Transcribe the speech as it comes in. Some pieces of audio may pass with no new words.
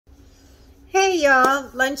Hey y'all,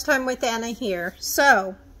 lunchtime with Anna here.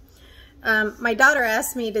 So, my daughter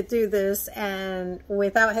asked me to do this, and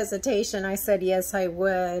without hesitation, I said yes, I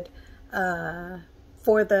would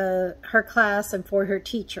for her class and for her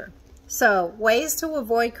teacher. So, ways to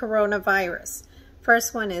avoid coronavirus.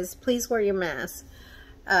 First one is please wear your mask.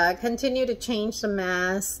 Continue to change the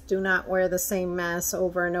mask. Do not wear the same mask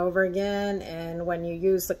over and over again. And when you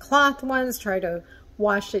use the cloth ones, try to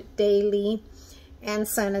wash it daily and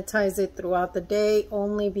sanitize it throughout the day,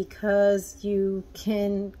 only because you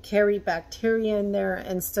can carry bacteria in there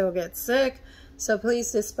and still get sick. So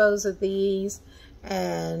please dispose of these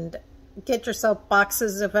and get yourself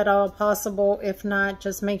boxes if at all possible. If not,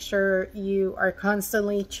 just make sure you are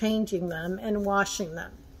constantly changing them and washing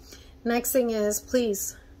them. Next thing is,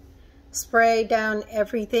 please spray down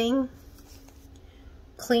everything,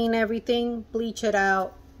 clean everything, bleach it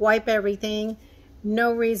out, wipe everything.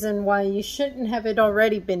 No reason why you shouldn't have it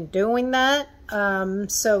already been doing that.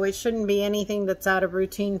 So it shouldn't be anything that's out of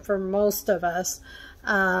routine for most of us.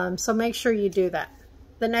 So make sure you do that.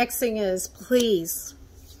 The next thing is, please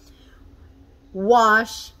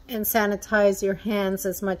wash and sanitize your hands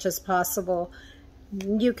as much as possible.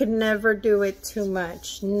 You can never do it too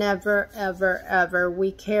much. Never, ever, ever.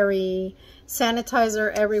 We carry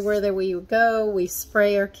sanitizer everywhere that we go. We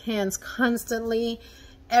spray our hands constantly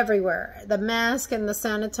everywhere. The mask and the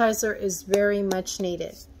sanitizer is very much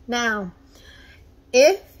needed. Now,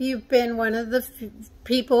 if you've been one of the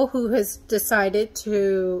people who has decided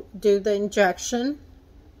to do the injection,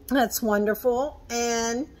 that's wonderful.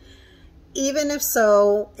 And even if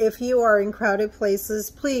so, if you are in crowded places,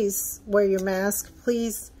 please wear your mask.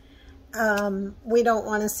 Please, we don't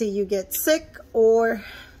want to see you get sick or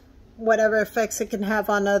whatever effects it can have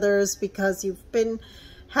on others because you've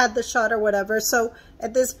had the shot or whatever. So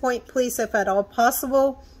at this point, please, if at all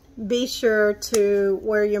possible, be sure to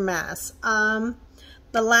wear your mask. The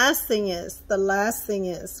last thing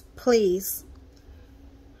is, please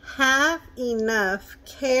have enough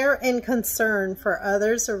care and concern for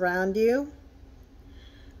others around you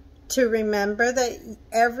to remember that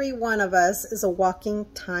every one of us is a walking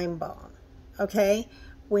time bomb, okay?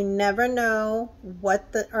 We never know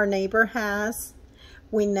what our neighbor has.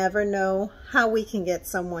 We never know how we can get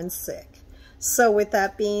someone sick. So with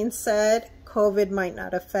that being said, COVID might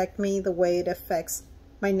not affect me the way it affects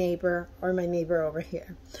my neighbor or my neighbor over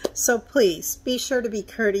here. So please be sure to be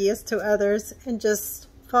courteous to others and just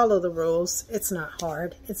follow the rules. It's not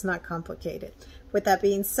hard. It's not complicated. With that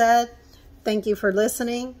being said, thank you for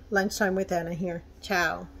listening. Lunchtime with Anna here.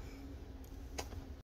 Ciao.